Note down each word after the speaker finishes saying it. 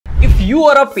you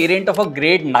are a parent of a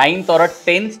grade 9th or a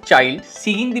 10th child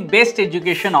seeking the best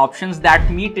education options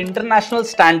that meet international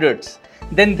standards,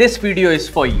 then this video is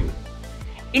for you.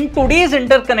 In today's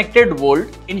interconnected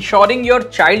world, ensuring your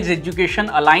child's education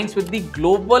aligns with the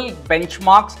global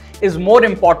benchmarks is more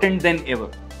important than ever.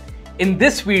 In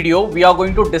this video, we are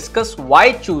going to discuss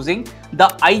why choosing the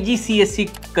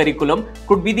IGCSE curriculum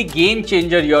could be the game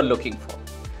changer you are looking for.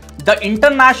 The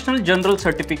International General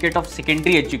Certificate of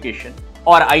Secondary Education,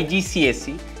 or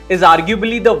IGCSE, is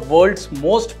arguably the world's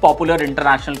most popular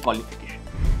international qualification.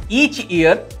 Each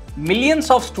year, millions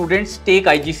of students take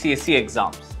IGCSE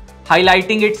exams,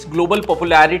 highlighting its global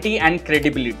popularity and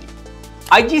credibility.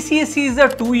 IGCSE is a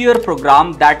 2-year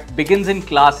program that begins in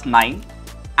class 9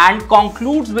 and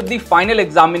concludes with the final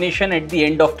examination at the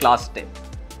end of class 10.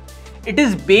 It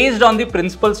is based on the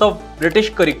principles of British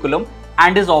curriculum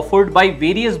and is offered by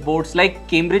various boards like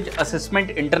Cambridge Assessment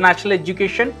International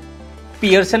Education,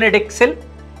 Pearson Edexcel,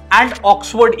 and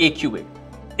Oxford AQA.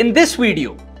 In this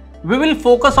video, we will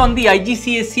focus on the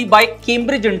IGCSE by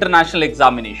Cambridge International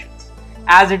Examinations,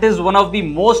 as it is one of the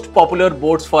most popular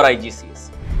boards for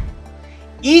IGCSE.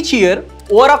 Each year,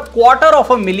 over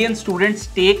 250,000 students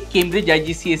take Cambridge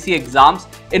IGCSE exams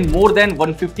in more than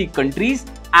 150 countries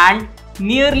and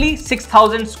nearly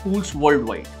 6,000 schools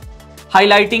worldwide,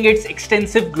 highlighting its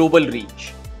extensive global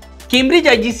reach. Cambridge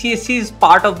IGCSE is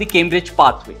part of the Cambridge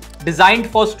Pathway, designed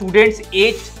for students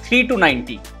aged 3 to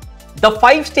 90. The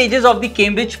 5 stages of the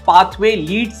Cambridge Pathway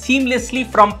lead seamlessly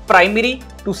from primary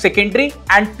to secondary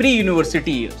and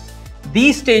pre-university years.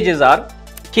 These stages are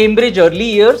Cambridge Early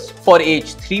Years for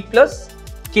age 3+,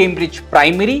 Cambridge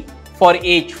Primary for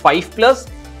age 5+,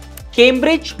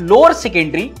 Cambridge Lower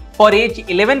Secondary for age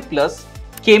 11+,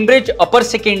 Cambridge Upper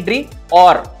Secondary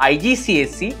or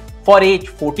IGCSE for age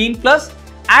 14+,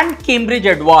 and Cambridge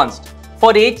Advanced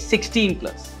for age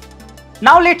 16+.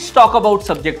 Now let's talk about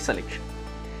subject selection.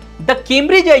 The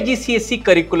Cambridge IGCSE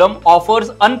curriculum offers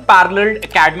unparalleled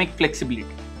academic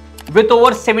flexibility. With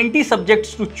over 70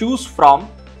 subjects to choose from,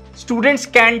 students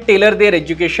can tailor their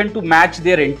education to match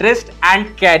their interest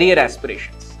and career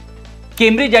aspirations.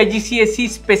 Cambridge IGCSE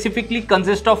specifically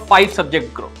consists of 5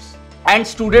 subject groups, and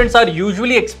students are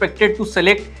usually expected to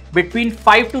select between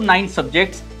 5 to 9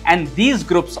 subjects, and these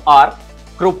groups are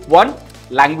Group 1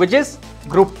 Languages,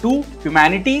 Group 2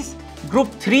 Humanities, Group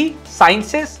 3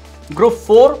 Sciences, Group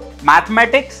 4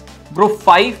 Mathematics, Group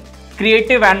 5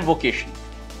 Creative and Vocational.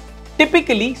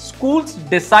 Typically, schools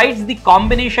decide the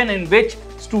combination in which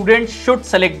students should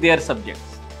select their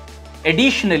subjects.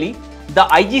 Additionally, the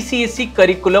IGCSE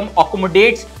curriculum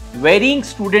accommodates varying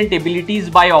student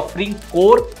abilities by offering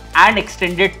core and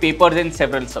extended papers in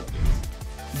several subjects.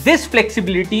 This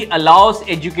flexibility allows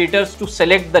educators to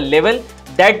select the level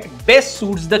that best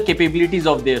suits the capabilities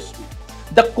of their students.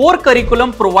 The core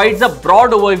curriculum provides a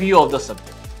broad overview of the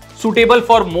subject, suitable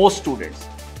for most students,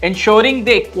 ensuring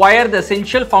they acquire the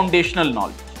essential foundational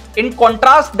knowledge. In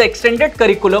contrast, the extended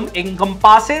curriculum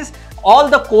encompasses all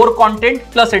the core content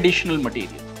plus additional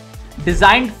material,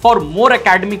 designed for more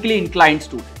academically inclined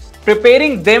students,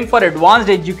 preparing them for advanced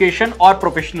education or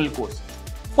professional courses.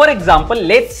 For example,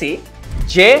 let's say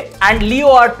Jay and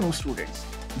Leo are 2 students.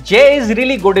 Jay is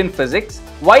really good in physics,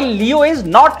 while Leo is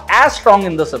not as strong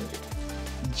in the subject.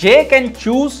 Jay can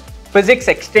choose Physics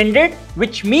Extended,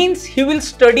 which means he will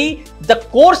study the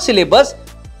core syllabus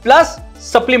plus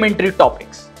supplementary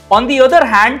topics. On the other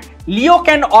hand, Leo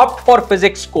can opt for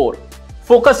Physics Core,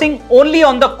 focusing only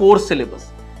on the core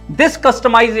syllabus. This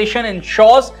customization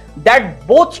ensures that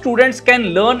both students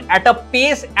can learn at a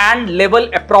pace and level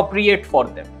appropriate for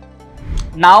them.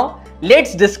 Now,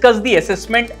 let's discuss the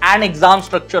assessment and exam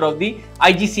structure of the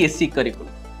IGCSE curriculum.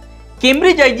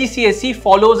 Cambridge IGCSE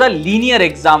follows a linear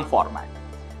exam format,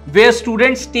 where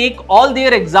students take all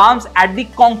their exams at the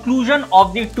conclusion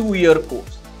of the 2-year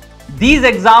course. These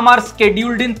exams are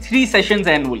scheduled in 3 sessions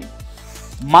annually: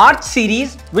 March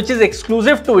series, which is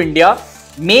exclusive to India,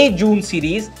 May-June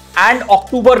series, and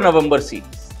October-November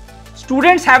series.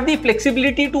 Students have the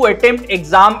flexibility to attempt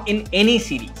exam in any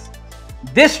series.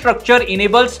 This structure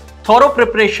enables thorough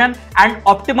preparation and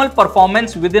optimal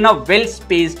performance within a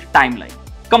well-spaced timeline.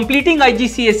 Completing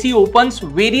IGCSE opens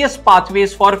various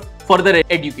pathways for further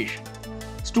education.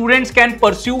 Students can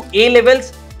pursue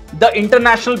A-levels, the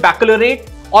International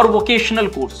Baccalaureate, or vocational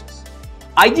courses.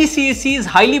 IGCSE is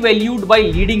highly valued by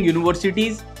leading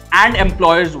universities and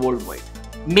employers worldwide,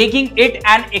 making it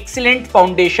an excellent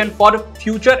foundation for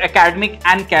future academic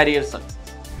and career success.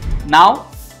 Now,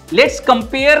 let's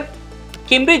compare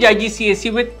Cambridge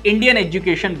IGCSE with Indian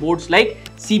education boards like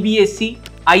CBSE,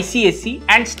 ICSE,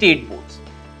 and state boards.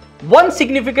 One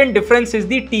significant difference is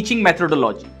the teaching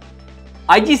methodology.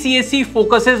 IGCSE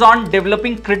focuses on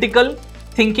developing critical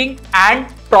thinking and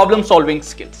problem-solving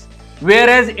skills,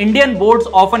 whereas Indian boards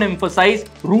often emphasize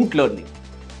rote learning.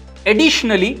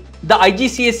 Additionally, the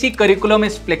IGCSE curriculum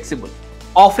is flexible,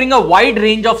 offering a wide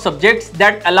range of subjects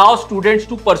that allow students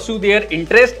to pursue their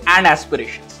interests and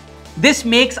aspirations. This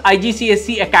makes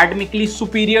IGCSE academically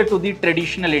superior to the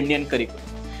traditional Indian curriculum,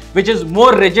 which is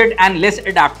more rigid and less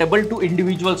adaptable to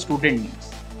individual student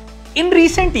needs. In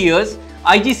recent years,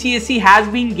 IGCSE has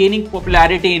been gaining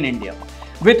popularity in India.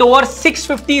 With over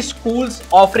 650 schools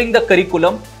offering the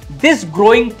curriculum, this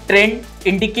growing trend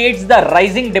indicates the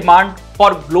rising demand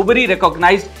for globally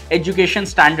recognized education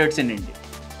standards in India.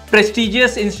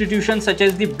 Prestigious institutions such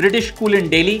as the British School in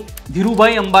Delhi,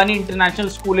 Dhirubhai Ambani International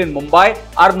School in Mumbai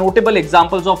are notable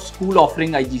examples of schools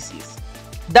offering IGCSE.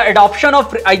 The adoption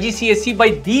of IGCSE by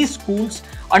these schools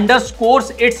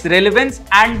underscores its relevance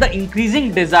and the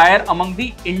increasing desire among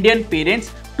the Indian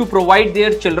parents to provide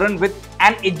their children with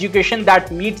an education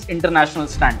that meets international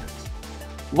standards.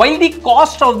 While the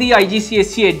cost of the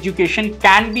IGCSE education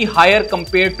can be higher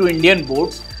compared to Indian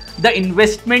boards, the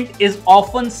investment is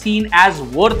often seen as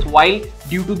worthwhile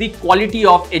due to the quality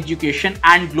of education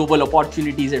and global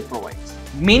opportunities it provides.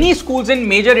 Many schools in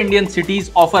major Indian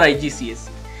cities offer IGCSE,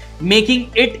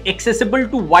 making it accessible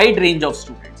to a wide range of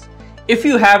students. If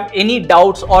you have any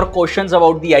doubts or questions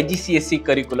about the IGCSE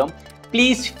curriculum,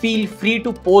 please feel free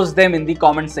to post them in the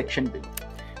comment section below.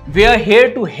 We are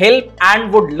here to help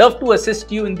and would love to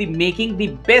assist you in making the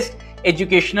best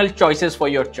educational choices for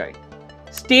your child.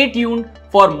 Stay tuned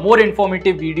for more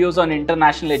informative videos on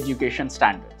international education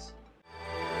standards.